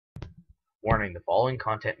Warning: the following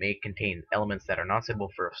content may contain elements that are not suitable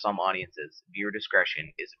for some audiences. Viewer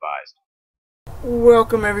discretion is advised.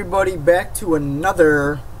 Welcome everybody back to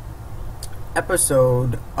another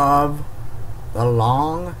episode of The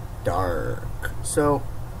Long Dark. So,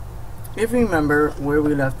 if you remember where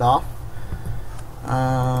we left off,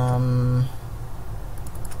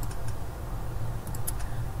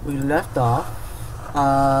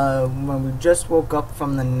 when we just woke up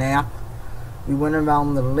from the nap. We went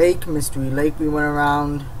around the lake, Mystery Lake we went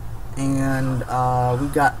around, and we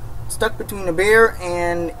got stuck between a bear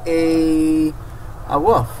and a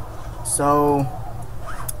wolf. So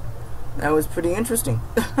that was pretty interesting.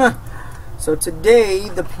 So today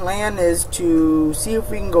the plan is to see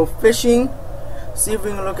if we can go fishing, see if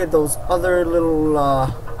we can look at those other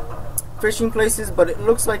little fishing places, but it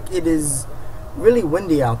looks like it is really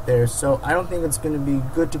windy out there, so I don't think it's going to be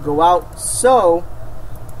good to go out. So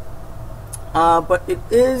but it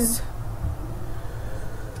is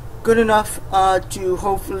good enough to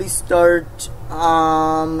hopefully start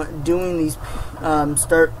doing these,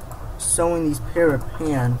 start sewing these pair of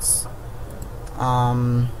pants.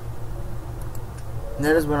 That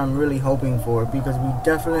is what I'm really hoping for, because we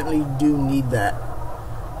definitely do need that.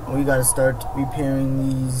 We got to start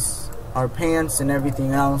repairing our pants and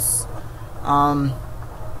everything else.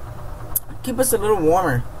 Keep us a little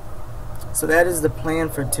warmer. So that is the plan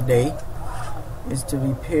for today, is to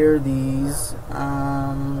repair these.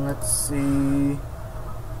 Let's see.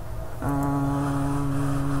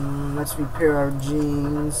 Let's repair our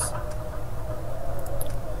jeans.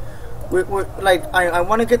 I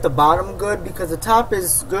want to get the bottom good, because the top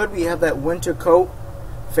is good. We have that winter coat.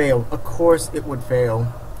 Fail. Of course it would fail.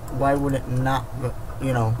 Why would it not?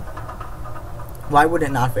 Why would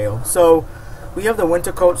it not fail? So we have the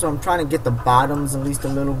winter coat, so I'm trying to get the bottoms at least a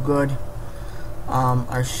little good.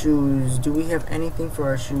 Our shoes. Do we have anything for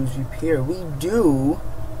our shoes repair? We do.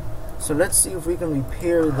 So let's see if we can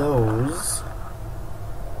repair those.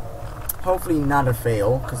 Hopefully not a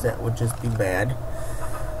fail, because that would just be bad.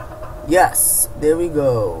 Yes, there we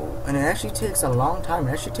go. And it actually takes a long time.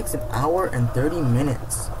 It actually takes 1 hour and 30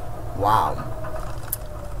 minutes. Wow.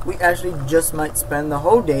 We actually just might spend the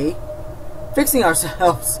whole day fixing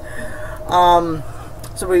ourselves.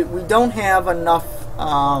 So we don't have enough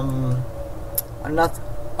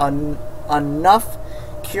enough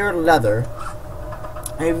cured leather.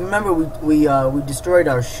 And remember, we destroyed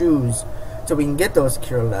our shoes, so we can get those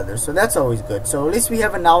cured leather. So that's always good. So at least we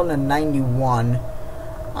have it now in a 91.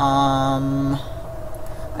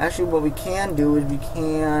 Actually, what we can do is we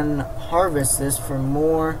can harvest this for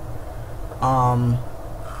more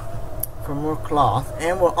cloth,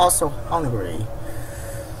 and we're also hungry.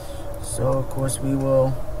 So of course we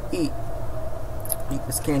will eat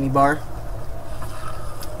this candy bar.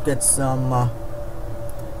 Get some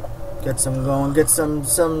going. Get some.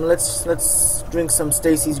 Let's drink some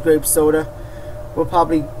Stacy's grape soda. We're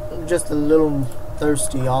probably just a little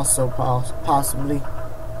thirsty, also possibly.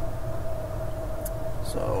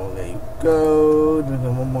 So there you go. Drink it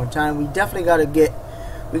one more time. We definitely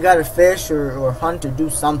gotta fish or hunt or do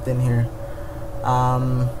something here,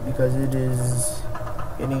 because it is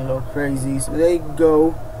getting a little crazy. So there you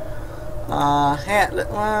go. Hat.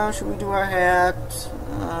 Well, should we do our hat?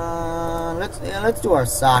 Let's do our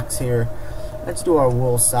socks here. Let's do our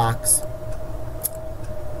wool socks,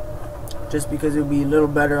 just because it would be a little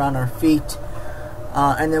better on our feet.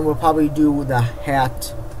 And then we'll probably do the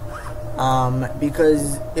hat,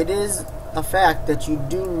 because it is a fact that you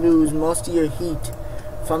do lose most of your heat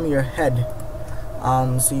from your head.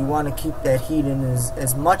 So you want to keep that heat in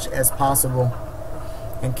as much as possible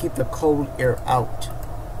and keep the cold air out.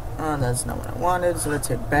 That's not what I wanted, so let's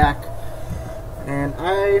head back. And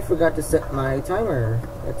I forgot to set my timer.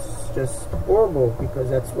 That's just horrible, because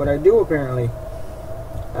that's what I do apparently.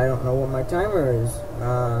 I don't know what my timer is.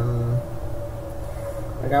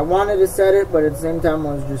 Like, I wanted to set it, but at the same time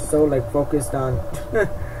I was just so focused on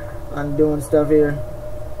on doing stuff here.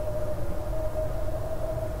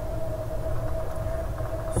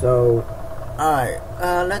 So, alright,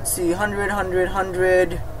 let's see,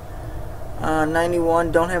 100,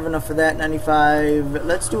 91, don't have enough for that. 95.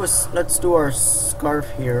 Let's do our scarf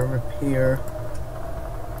here, repair,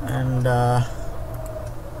 and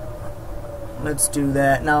let's do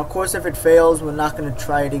that. Now, of course, if it fails, we're not going to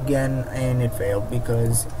try it again, and it failed,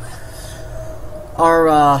 because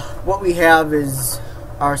our what we have is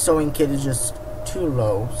our sewing kit is just too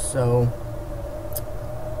low. So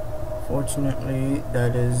fortunately,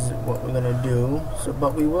 that is what we're gonna do. So,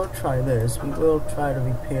 but we will try this. We will try to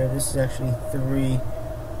repair. This is actually 3.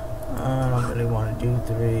 I don't really want to do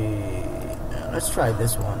 3. Let's try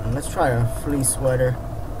this one. Let's try a fleece sweater.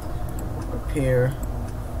 Repair.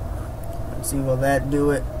 Let's see, will that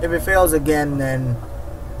do it? If it fails again, then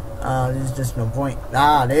there's just no point.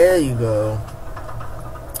 Ah, there you go.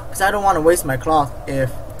 Because I don't want to waste my cloth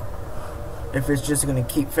if it's just going to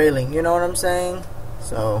keep failing. You know what I'm saying?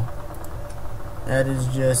 So, that is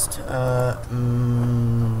just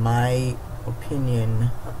my opinion.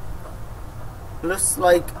 Looks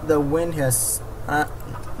like the wind has... I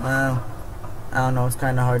don't know, it's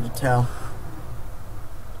kind of hard to tell.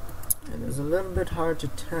 It is a little bit hard to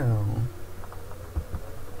tell.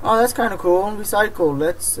 Oh, that's kind of cool. Recycle.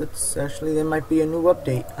 It's actually, there might be a new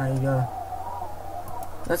update.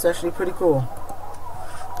 That's actually pretty cool.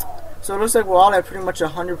 So it looks like we're all at pretty much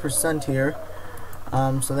 100% here.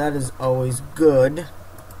 So that is always good.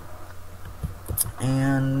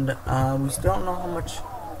 And we still don't know how much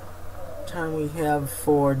time we have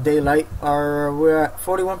for daylight. We're at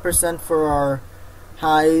 41% for our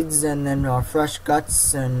hides, and then our fresh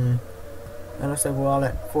guts, and it looks like we're all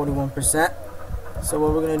at 41%. So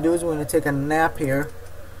what we're going to do is we're going to take a nap here,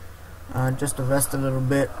 just to rest a little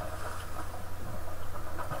bit.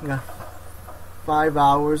 We got 5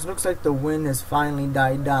 hours. Looks like the wind has finally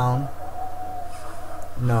died down.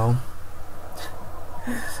 No.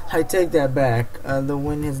 I take that back. The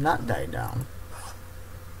wind has not died down.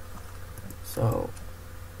 So,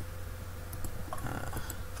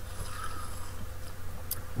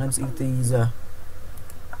 let's eat these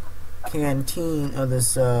canteen, or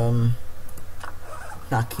this not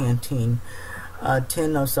canteen,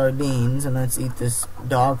 tin of sardines, and let's eat this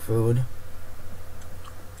dog food.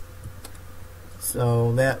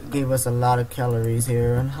 So that gave us a lot of calories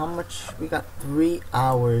here. And how much? We got 3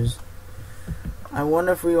 hours. I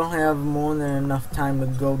wonder if we will have more than enough time to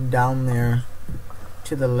go down there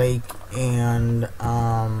to the lake and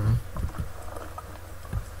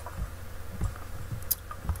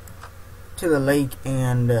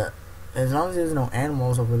as long as there's no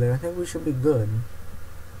animals over there, I think we should be good.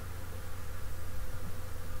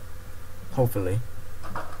 Hopefully.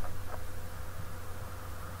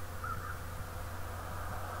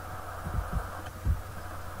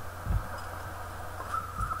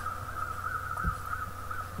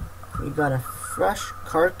 We got a fresh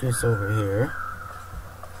carcass over here.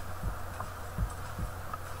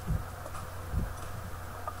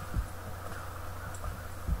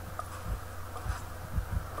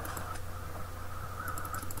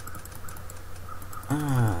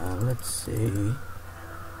 Let's see.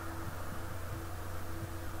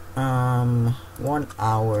 1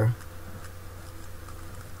 hour.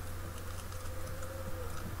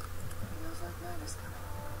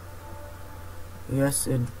 Yes,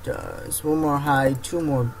 it does. 1 more hide, 2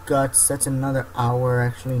 more guts. That's another hour.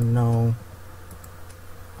 Actually, no.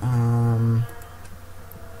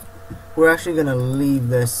 We're actually gonna leave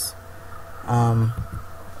this,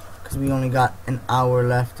 because we only got an hour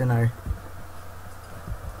left, and I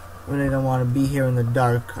really don't want to be here in the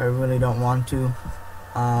dark. I really don't want to,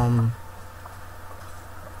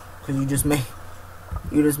 because you just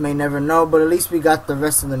may never know. But at least we got the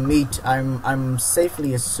rest of the meat. I'm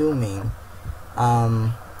safely assuming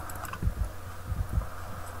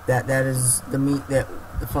that is the meat that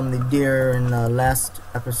from the deer in the last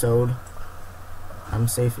episode. I'm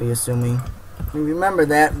safely assuming. Remember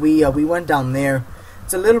that we went down there.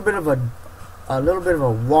 It's a little bit of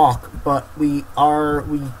a walk, but we are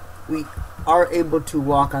able to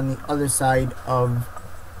walk on the other side of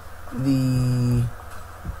the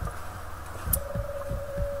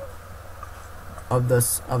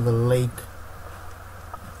lake.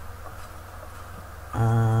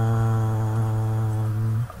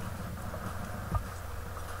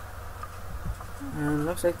 And it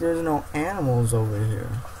looks like there's no animals over here,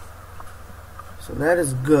 so that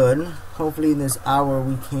is good. Hopefully in this hour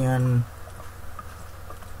we can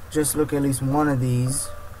just look at least one of these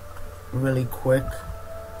really quick,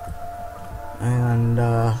 and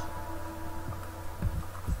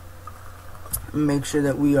make sure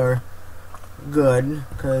that we are good,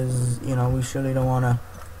 because we surely don't want to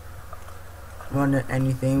run at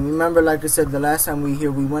anything. Remember, like I said, the last time we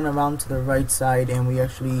went around to the right side, and we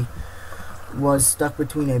actually was stuck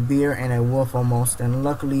between a bear and a wolf almost, and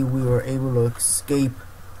luckily we were able to escape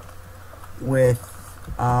with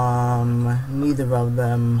neither of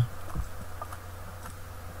them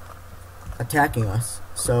attacking us.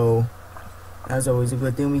 So that's always a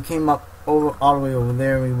good thing. We came up all the way over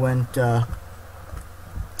there. We went to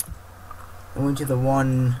the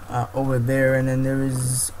one over there, and then there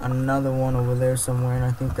is another one over there somewhere, and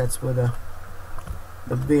I think that's where the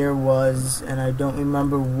bear was, and I don't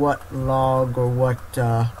remember what log or what's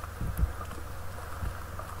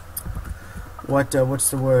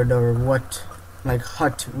the word, or what like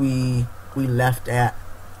hut we we left at.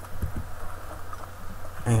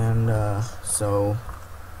 And so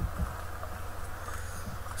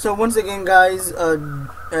once again, guys,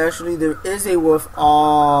 actually there is a wolf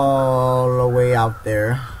all the way out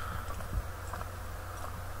there.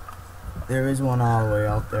 There is one all the way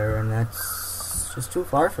out there, and that's just too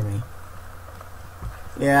far for me.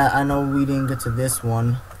 Yeah, I know we didn't get to this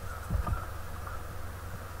one.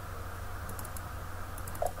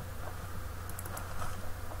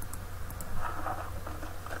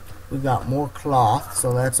 We got more cloth,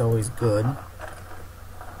 so that's always good.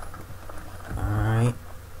 Alright.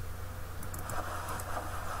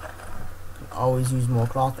 Always use more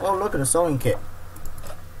cloth. Oh, look at a sewing kit.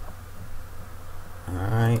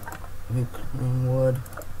 Alright. We clean wood.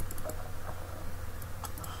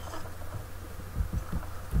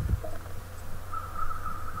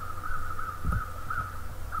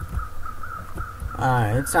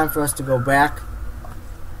 Alright, it's time for us to go back.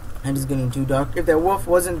 And it's getting too dark. If that wolf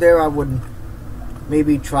wasn't there, I would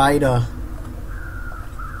maybe try to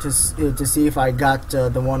see if I got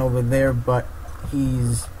the one over there, but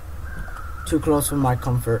he's too close for my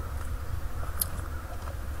comfort.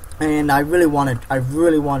 And I really want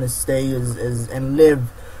to stay and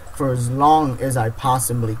live for as long as I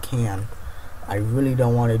possibly can. I really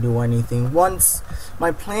don't want to do anything.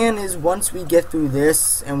 My plan is once we get through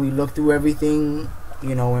this and we look through everything,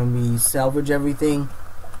 you know, and we salvage everything,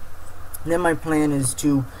 then my plan is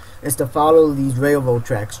to follow these railroad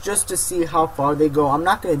tracks just to see how far they go. I'm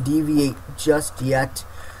not going to deviate just yet.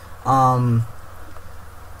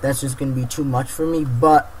 That's just going to be too much for me,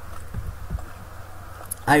 but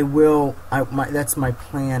I will. That's my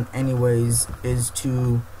plan, anyways. Is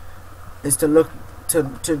to look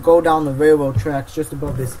to go down the railroad tracks just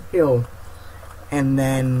above this hill, and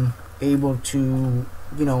then able to,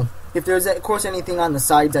 you know, if there's of course anything on the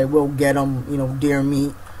sides, I will get them. You know, deer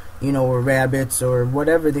meat, you know, or rabbits, or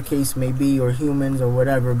whatever the case may be, or humans, or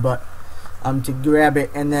whatever. But to grab it,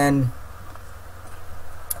 and then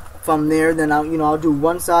from there, then I'll do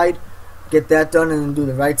one side, get that done, and then do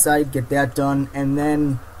the right side, get that done, and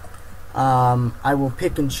then I will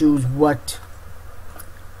pick and choose what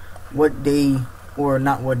day, or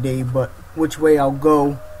not what day, but which way I'll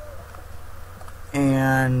go,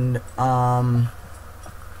 and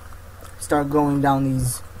start going down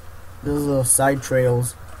these little side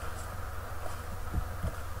trails.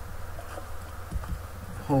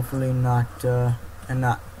 Hopefully not and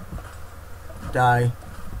not die.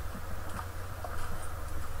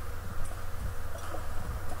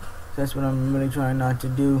 That's what I'm really trying not to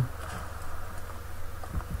do.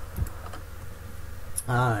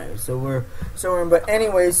 Alright, so we're but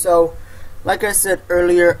anyway, so like I said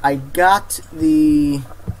earlier, I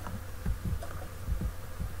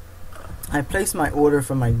placed my order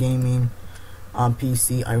for my gaming on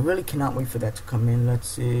PC. I really cannot wait for that to come in. Let's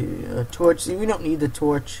see, a torch. See, we don't need the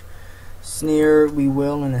torch. Snare, we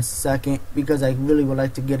will in a second, because I really would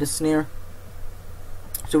like to get a snare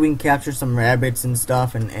so we can capture some rabbits and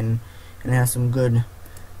stuff, and have some good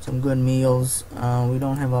meals. We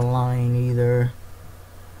don't have a line either.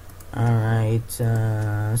 Alright,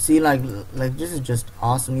 see, like this is just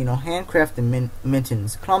awesome. You know, handcrafted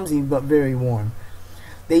mittens, clumsy but very warm.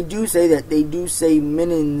 They do say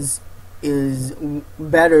mittens is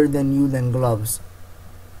better than gloves.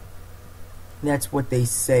 That's what they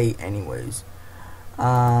say, anyways.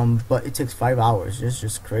 But it takes 5 hours. It's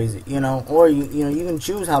just crazy, you know. Or you can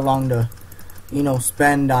choose how long to, you know,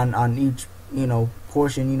 spend on each, you know,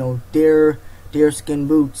 portion. You know, deer skin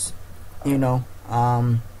boots. You know,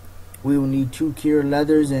 we will need 2 cured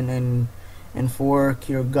leathers and 4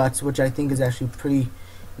 cured guts, which I think is actually pretty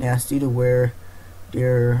nasty to wear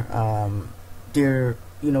deer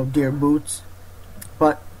boots.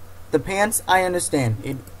 But the pants, I understand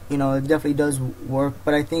it. You know, it definitely does work,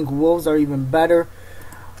 but I think wolves are even better.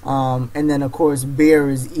 And then of course bear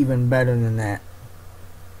is even better than that.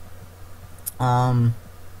 And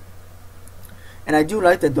I do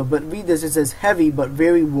like that though, but read this, it says heavy but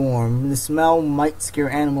very warm. The smell might scare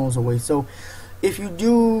animals away. So if you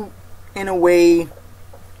do, in a way,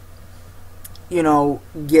 you know,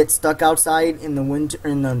 get stuck outside in the winter,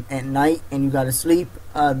 at night, and you gotta sleep,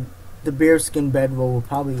 the bear skin bed will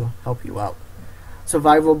probably help you out.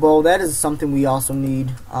 Survival bowl, that is something we also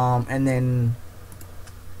need. And then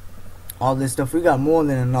all this stuff, we got more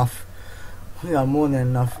than enough.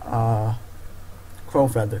 Crow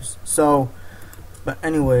feathers. So, but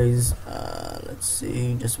anyways, let's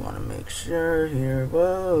see. Just want to make sure here.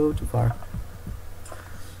 Whoa, too far.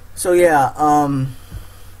 So yeah,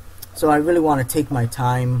 so I really want to take my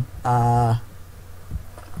time.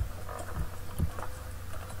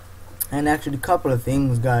 And actually, a couple of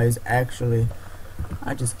things, guys. Actually,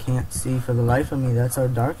 I just can't see for the life of me. That's how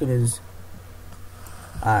dark it is.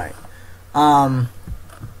 Alright. And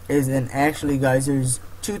actually, guys, there's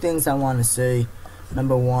two things I want to say.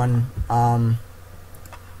 Number one,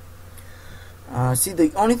 see,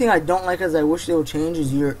 the only thing I don't like is I wish they would change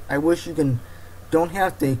is I wish you don't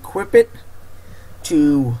have to equip it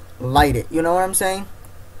to light it. You know what I'm saying?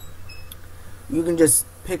 You can just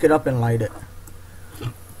pick it up and light it.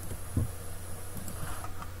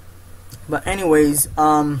 But anyways,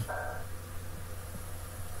 the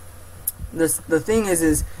thing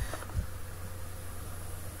is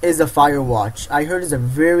the Firewatch. I heard it's a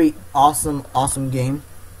very awesome game.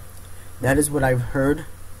 That is what I've heard,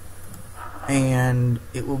 and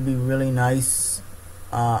it will be really nice.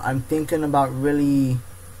 I'm thinking about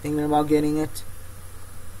getting it.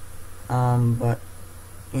 But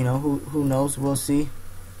you know, who knows? We'll see.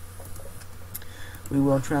 We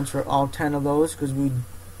will transfer all 10 of those because we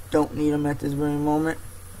don't need them at this very moment.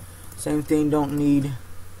 Same thing, don't need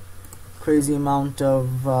crazy amount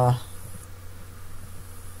of oh,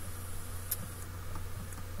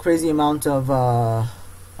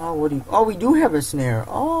 we do have a snare.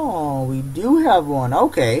 Oh, we do have one.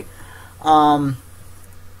 Okay. What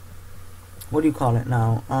do you call it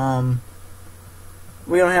now?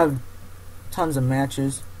 We don't have tons of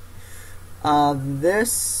matches.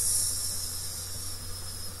 This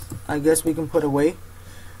I guess we can put away,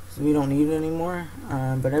 so we don't need it anymore.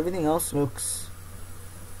 But everything else looks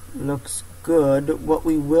good. What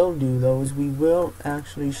we will do though is we will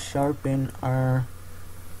actually sharpen our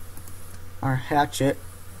hatchet.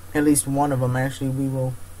 At least one of them. Actually, we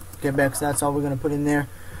will get back. So that's all we're gonna put in there.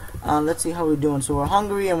 Let's see how we're doing. So we're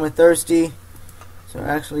hungry and we're thirsty. So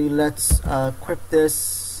actually, let's equip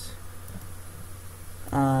this.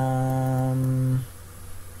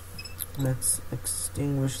 Let's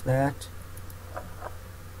extinguish that.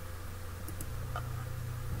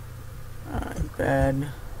 Alright, bad.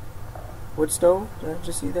 Wood stove? Did I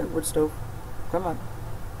just see that? Wood stove. Come on.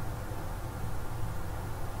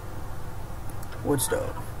 Wood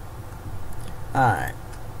stove. Alright.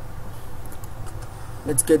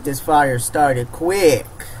 Let's get this fire started quick.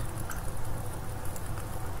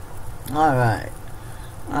 Alright.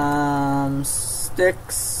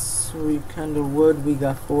 Sticks. We kindle wood. We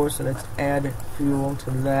got 4, so let's add fuel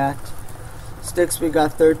to that. Sticks, we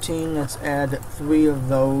got 13. Let's add 3 of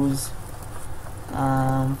those.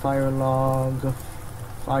 Fire log,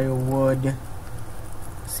 firewood,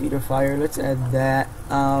 cedar fire. Let's add that.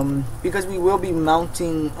 Because we will be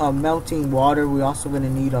melting water. We're also going to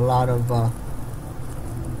need a lot of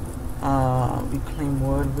reclaimed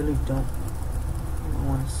wood. Really don't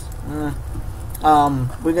want to.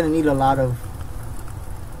 We're going to need a lot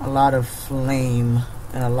of flame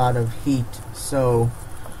and a lot of heat. So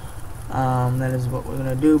that is what we're going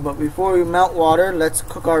to do. But before we melt water, let's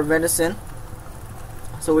cook our venison.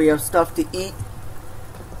 So we have stuff to eat.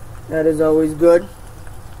 That is always good.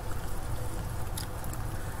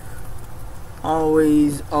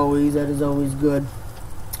 Always, that is always good.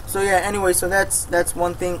 So yeah, anyway, so that's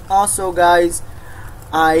one thing. Also, guys,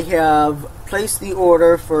 I have placed the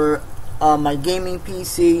order for my gaming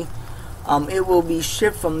PC. It will be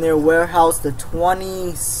shipped from their warehouse the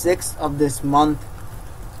 26th of this month,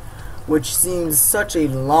 which seems such a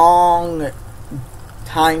long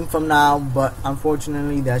time from now, but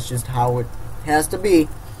unfortunately that's just how it has to be.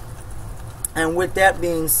 And with that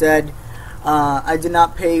being said, I did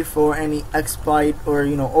not pay for any expedite or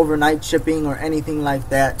overnight shipping or anything like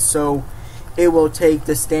that, so it will take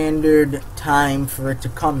the standard time for it to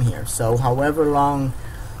come here. So however long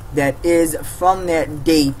that is from that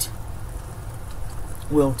date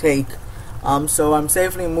will take. So I'm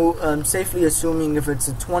safely assuming if it's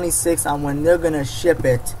the 26th on when they're gonna ship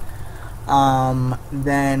it,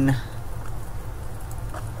 then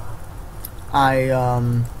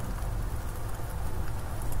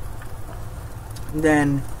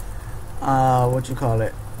then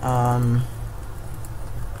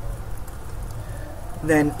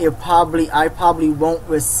I probably won't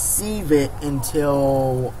receive it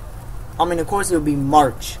until, of course it'll be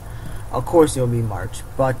March. Of course it'll be March,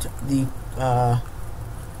 but the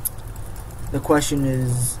question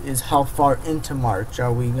is how far into March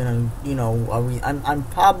are we gonna, I'm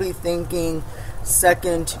probably thinking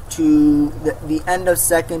second to the end of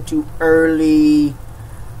second to early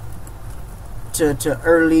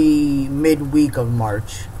midweek of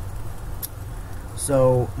March.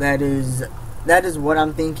 So that is what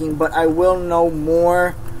I'm thinking, but I will know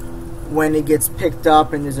more when it gets picked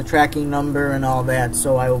up and there's a tracking number and all that,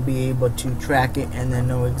 so I will be able to track it and then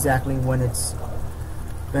know exactly when it's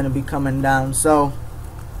gonna be coming down. So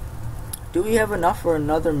Do we have enough for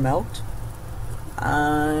another melt?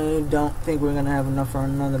 I don't think we're gonna have enough for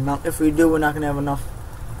another melt. If we do, we're not gonna have enough.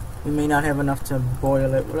 We may not have enough to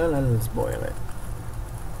boil it. Well, let's boil it.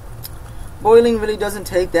 Boiling really doesn't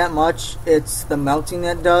take that much. It's the melting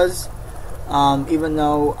that does. Even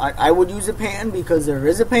though I would use a pan because there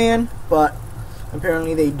is a pan, but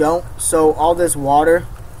apparently they don't. So all this water,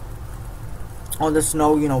 all the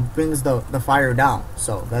snow, you know, brings the fire down.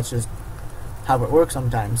 So that's just how it works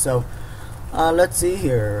sometimes. So let's see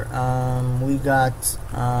here. We got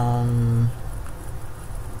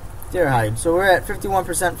deer hide. So we're at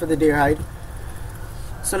 51% for the deer hide.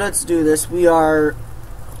 So let's do this. We are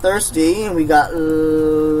thirsty and we got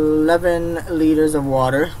 11 liters of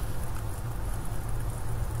water.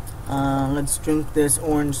 Let's drink this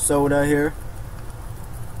orange soda here.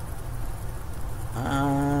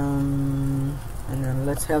 And then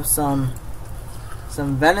let's have some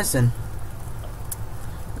venison.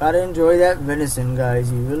 Gotta enjoy that venison,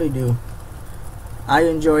 guys. You really do. I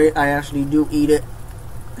enjoy it. I actually do eat it,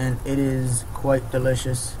 and it is quite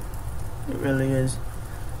delicious. It really is.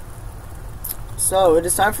 So it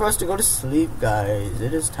is time for us to go to sleep, guys.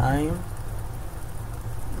 It is time.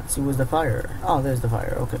 Let's see, where's the fire? Oh, there's the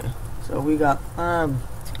fire. Okay. So we got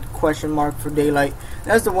question mark for daylight.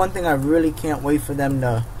 That's the one thing I really can't wait for them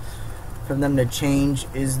to change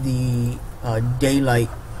is the daylight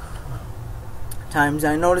times.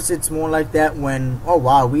 I notice it's more like that when, oh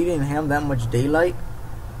wow, we didn't have that much daylight.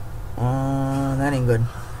 That ain't good.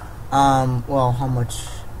 Well, how much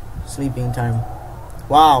sleeping time?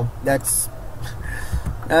 Wow, that's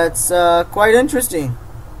quite interesting.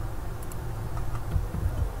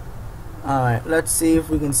 Alright, let's see if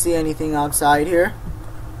we can see anything outside here.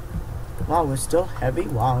 Wow, we're still heavy.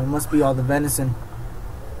 Wow, it must be all the venison.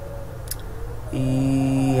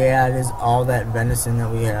 Yeah, it is all that venison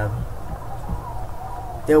that we have.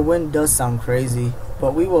 Their wind does sound crazy,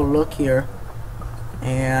 but we will look here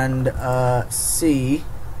and see.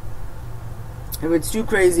 If it's too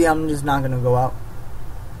crazy, I'm just not gonna go out,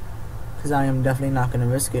 because I am definitely not gonna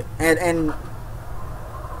risk it. And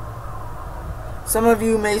some of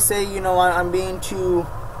you may say, you know, I'm being too.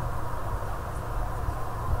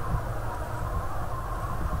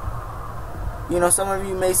 You know, some of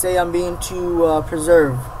you may say I'm being too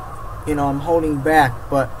preserved. You know, I'm holding back,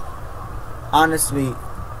 but honestly,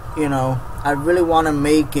 you know, I really want to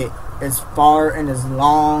make it as far and as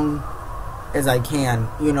long as I can.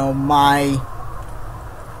 You know, my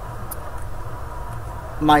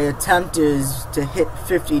attempt is to hit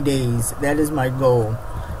 50 days. That is my goal.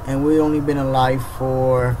 And we've only been alive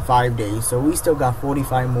for 5 days. So we still got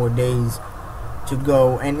 45 more days to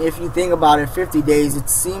go. And if you think about it, 50 days, it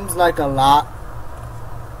seems like a lot.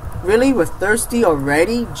 Really? We're thirsty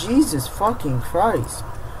already? Jesus fucking Christ.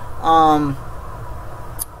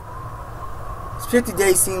 50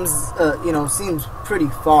 days seems, you know, seems pretty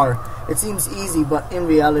far. It seems easy, but in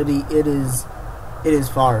reality, it is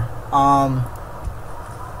far.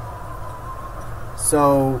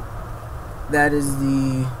 So that is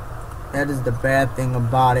the bad thing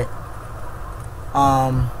about it.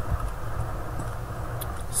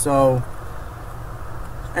 So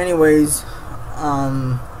anyways,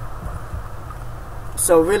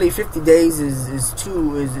 so really 50 days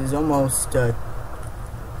is almost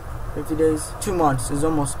 50 days, 2 months is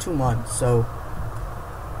almost 2 months. So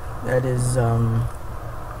that is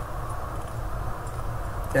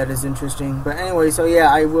interesting. But anyway, so yeah,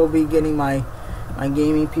 I will be getting my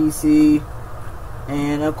gaming PC,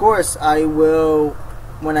 and of course I will,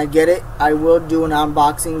 when I get it, I will do an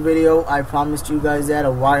unboxing video. I promised you guys that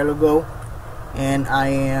a while ago, and I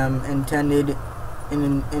am intend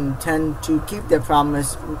to keep that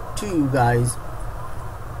promise to you guys.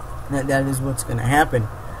 That is what's gonna happen.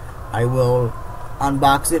 I will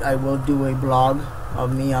unbox it. I will do a blog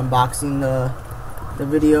of me unboxing the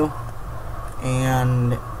video,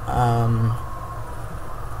 and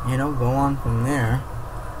you know, go on from there.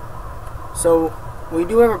 So we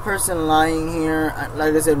do have a person lying here.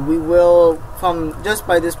 Like I said, we will, from just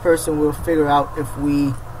by this person, we'll figure out if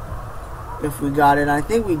we got it. I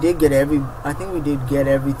think we did get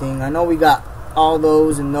everything. I know we got all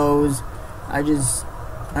those and those. I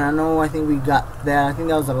think we got that. I think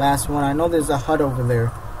that was the last one. I know there's a hut over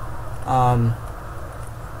there.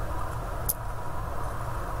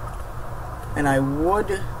 And I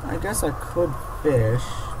guess I could fish.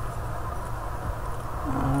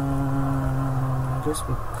 I guess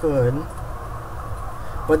we could.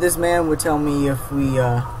 But this man would tell me if we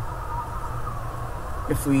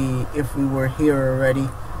were here already,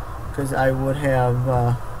 because I would have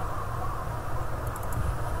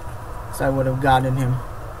gotten him.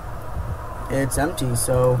 It's empty,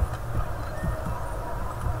 so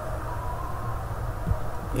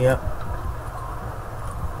Yep.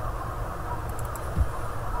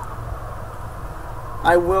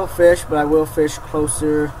 I will fish, but I will fish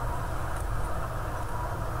closer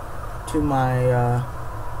to my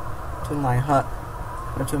hut,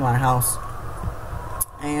 or to my house.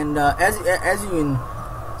 And as you can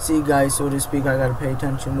see, guys, so to speak, I gotta pay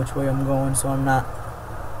attention which way I'm going, so I'm not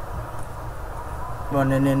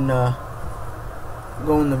running in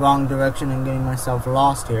going the wrong direction and getting myself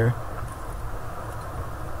lost here.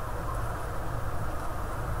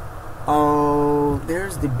 Oh,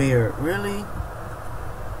 there's the bear. Really?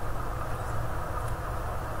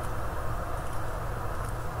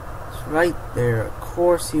 It's right there. Of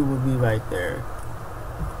course he would be right there.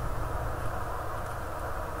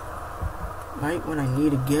 Right when I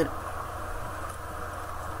need to get...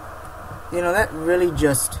 You know, that really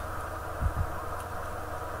just...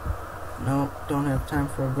 Nope, don't have time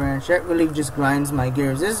for a branch. That really just grinds my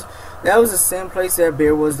gears. That was the same place that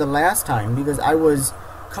bear was the last time, because I was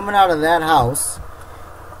coming out of that house.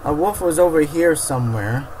 A wolf was over here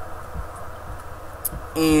somewhere,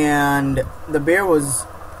 and the bear was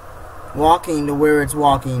walking to where it's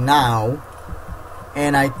walking now,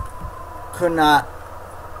 and I could not...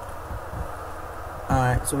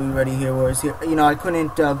 Alright, so we ready here, where it's here. You know, I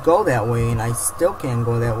couldn't go that way, and I still can't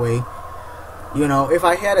go that way. You know, if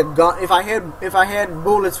I had a gun, if I had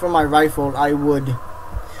bullets for my rifle, I would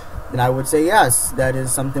say yes, that is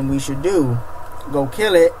something we should do. Go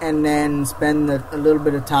kill it and then spend a little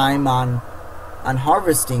bit of time on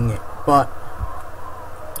harvesting it. But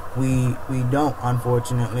we don't,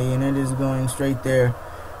 unfortunately, and it is going straight there.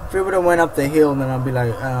 If it would have went up the hill, then I'll be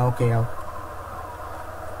like, okay, I'll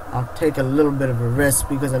take a little bit of a risk,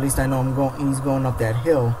 because at least I know he's going up that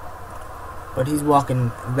hill. But he's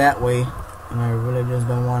walking that way. And I really just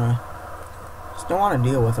don't want to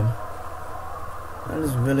deal with him. That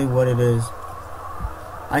is really what it is.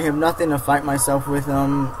 I have nothing to fight myself with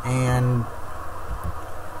him, and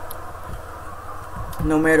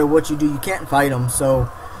no matter what you do, you can't fight him. So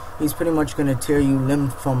he's pretty much going to tear you limb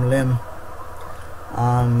from limb.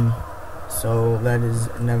 So that is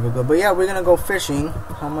never good. But yeah, we're going to go fishing.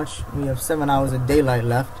 How much? We have 7 hours of daylight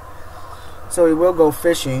left. So we will go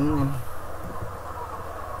fishing.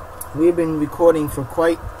 We've been recording for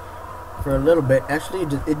a little bit. Actually,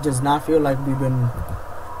 it does not feel like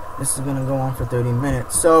this is going to go on for 30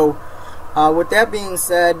 minutes. So, with that being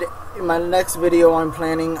said, in my next video, I'm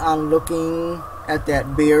planning on looking at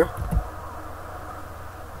that bear.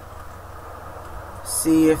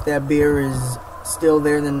 See if that bear is still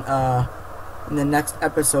there in the next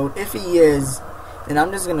episode. If he is, then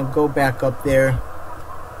I'm just going to go back up there.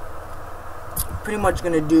 Pretty much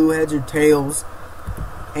going to do heads or tails,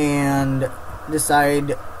 and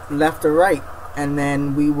decide left or right, and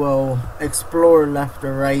then we will explore left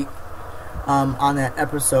or right on that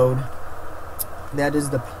episode. That is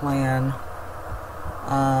the plan.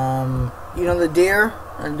 You know, the deer,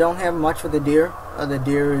 I don't have much for the deer. The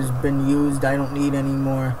deer has been used. I don't need any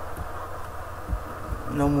more.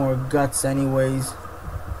 No more guts anyways.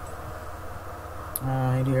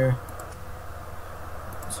 Alright, here.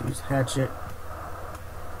 Let's use hatchet.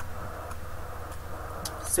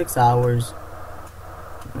 6 hours.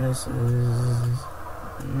 This is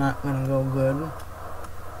not gonna go good.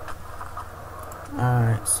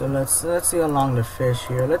 Alright, so let's see how long to fish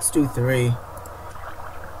here. Let's do 3.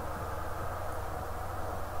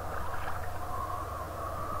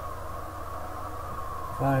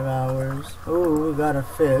 Five hours. Oh, we got a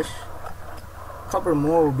fish. A couple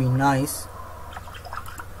more would be nice.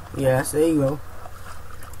 Yes, there you go.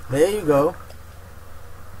 There you go.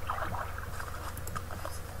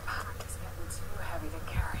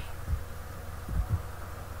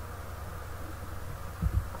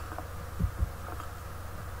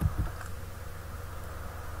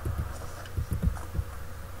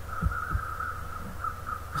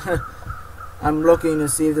 I'm looking to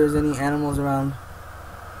see if there's any animals around.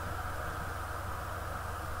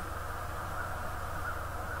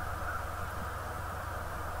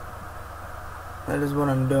 That is what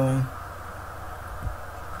I'm doing.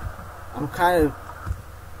 I'm kind of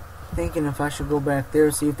thinking if I should go back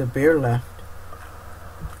there, see if the bear left.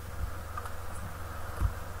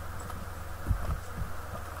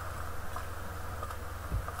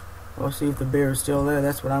 Or see if the bear is still there.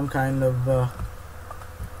 That's what I'm kind of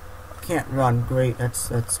can't run. Great,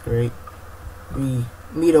 that's great. We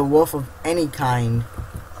meet a wolf of any kind.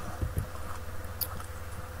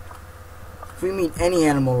 If we meet any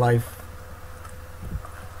animal life.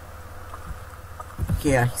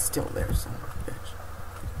 Yeah, he's still there, son of a bitch.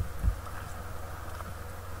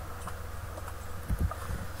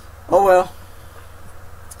 Oh well.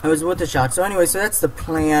 It was worth a shot. So anyway, so that's the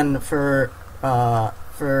plan for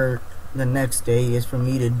the next day, is for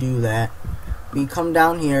me to do that. We come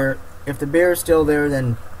down here. If the bear is still there,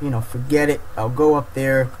 then, you know, forget it. I'll go up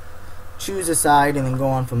there, choose a side, and then go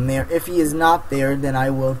on from there. If he is not there, then I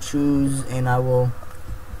will choose and I will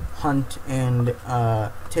hunt and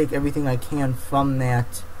take everything I can from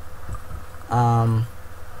that.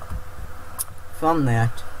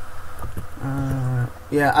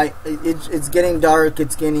 Yeah, it's getting dark.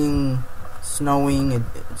 It's getting snowing.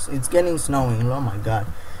 It's getting snowing. Oh my God,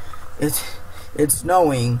 it's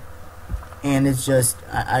snowing, and it's just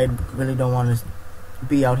I really don't want to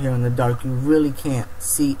be out here in the dark. You really can't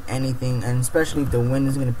see anything, and especially if the wind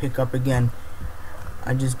is going to pick up again.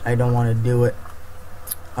 I don't want to do it.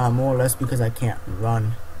 More or less because I can't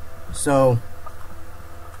run. So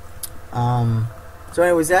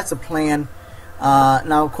anyways, that's the plan.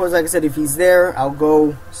 Now, of course, like I said, if he's there, I'll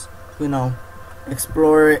go, you know,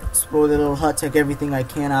 explore the little hut, take everything I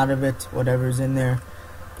can out of it, whatever's in there,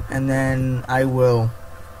 and then I will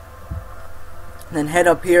then head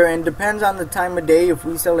up here. And depends on the time of day. If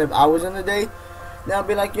we still have hours in the day, then I'll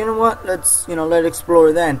be like, you know what, let's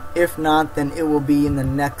explore then. If not, then it will be in the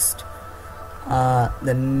next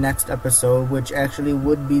episode, which actually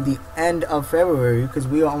would be the end of February, because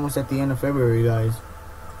we are almost at the end of February, guys.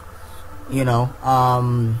 You know,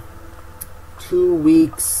 2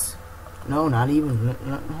 weeks. No, not even.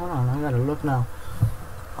 Hold on, I gotta look now.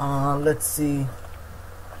 Let's see.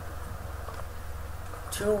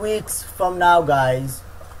 2 weeks from now, guys,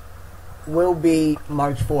 will be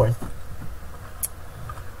March 4th.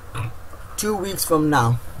 2 weeks from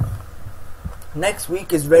now. Next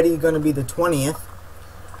week is ready, gonna be the 20th.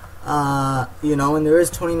 You know, and there is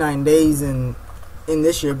 29 days in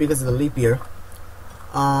this year because of the leap year.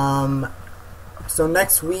 So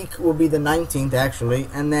next week will be the 19th, actually,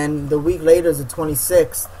 and then the week later is the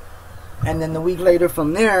 26th, and then the week later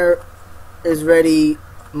from there is ready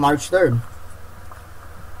March 3rd.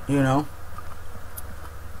 You know,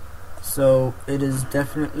 so it is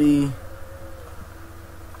definitely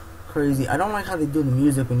crazy. I don't like how they do the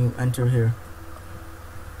music when you enter here.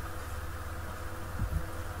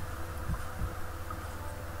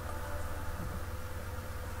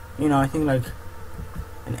 You know, I think like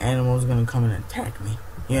an animal is gonna come and attack me,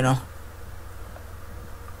 you know.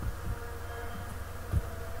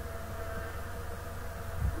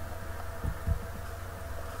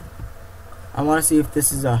 I want to see if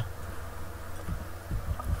this is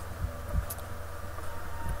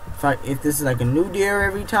if this is like a new deer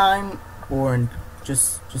every time, or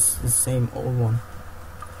just the same old one.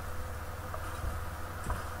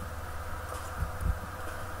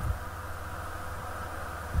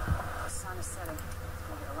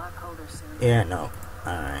 Yeah, no.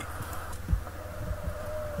 Alright.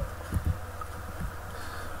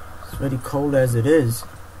 It's pretty cold as it is.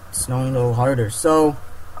 It's snowing a little harder. So,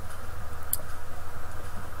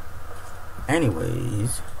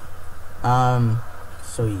 anyways,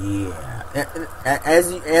 so yeah.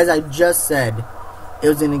 As I just said, it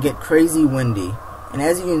was going to get crazy windy. And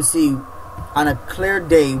as you can see, on a clear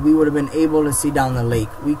day, we would have been able to see down the lake.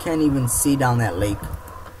 We can't even see down that lake.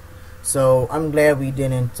 So, I'm glad we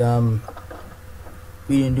didn't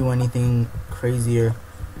do anything crazier,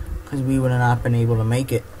 because we would have not been able to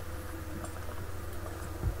make it.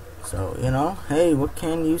 So, you know, hey, what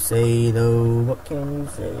can you say, though? What can you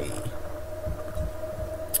say?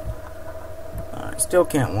 I still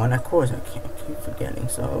can't win. Of course I can't. I keep forgetting.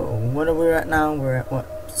 So, what are we at now? We're at,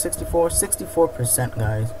 what, 64%,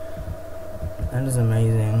 guys. That is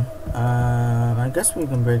amazing. I guess we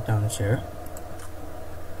can break down the chair.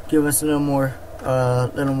 Give us a little more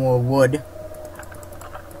wood.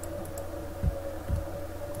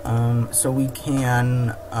 So we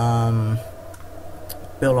can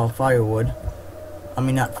build our firewood. I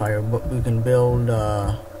mean, not fire, but we can build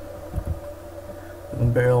the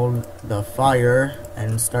fire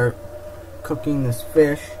and start cooking this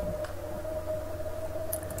fish.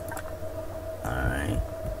 Alright.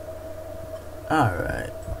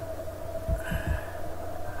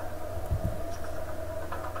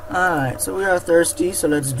 Alright, so we are thirsty, so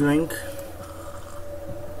let's drink.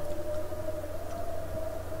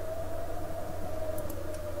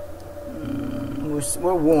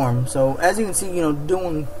 We're warm, so as you can see, you know,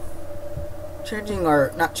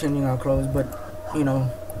 not changing our clothes, but, you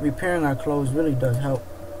know, repairing our clothes really does help.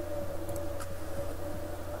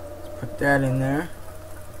 Let's put that in there.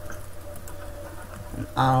 An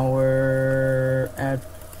hour, add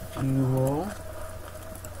fuel,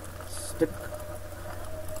 stick.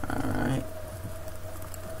 Alright.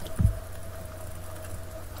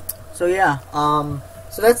 So yeah,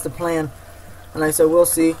 so that's the plan. And I said, we'll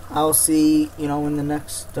see. I'll see, you know, in the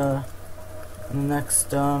next, what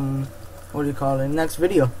do you call it? Next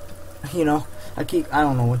video. You know, I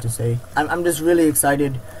don't know what to say. I'm just really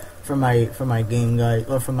excited for my game, guys,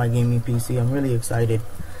 or for my gaming PC. I'm really excited.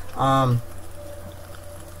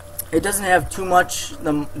 It doesn't have too much.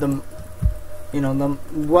 The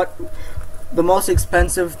most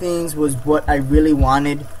expensive things was what I really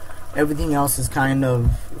wanted. Everything else is kind of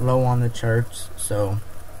low on the charts. So,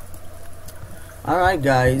 alright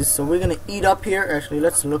guys, so we're gonna eat up here. Actually,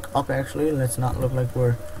 let's look up. Actually, let's not look like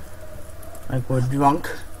we're drunk.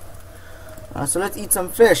 So let's eat some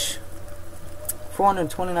fish.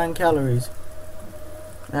 429 calories.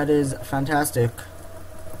 That is fantastic.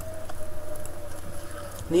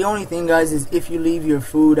 The only thing, guys, is if you leave your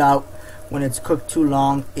food out when it's cooked too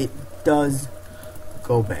long, it does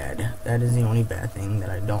go bad. That is the only bad thing that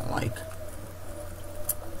I don't like.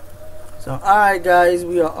 So, alright guys,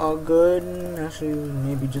 we are all good. Actually,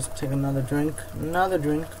 maybe just take another drink. Another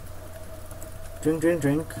drink. Drink.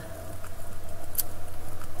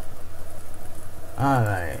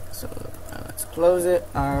 Alright, so let's close it.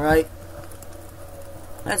 Alright.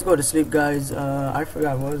 Let's go to sleep, guys. I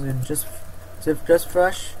forgot, what was it? Just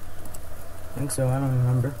fresh? I think so, I don't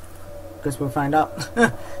remember. Guess we'll find out.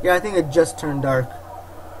 Yeah, I think it just turned dark.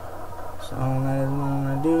 So that is what I'm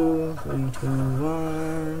gonna do. 3, 2,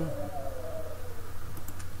 1.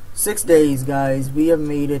 6 days, guys. We have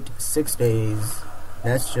made it 6 days.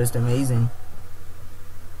 That's just amazing.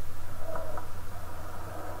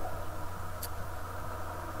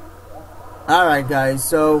 Alright, guys.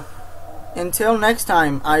 So, until next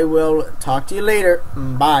time, I will talk to you later.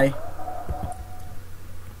 Bye.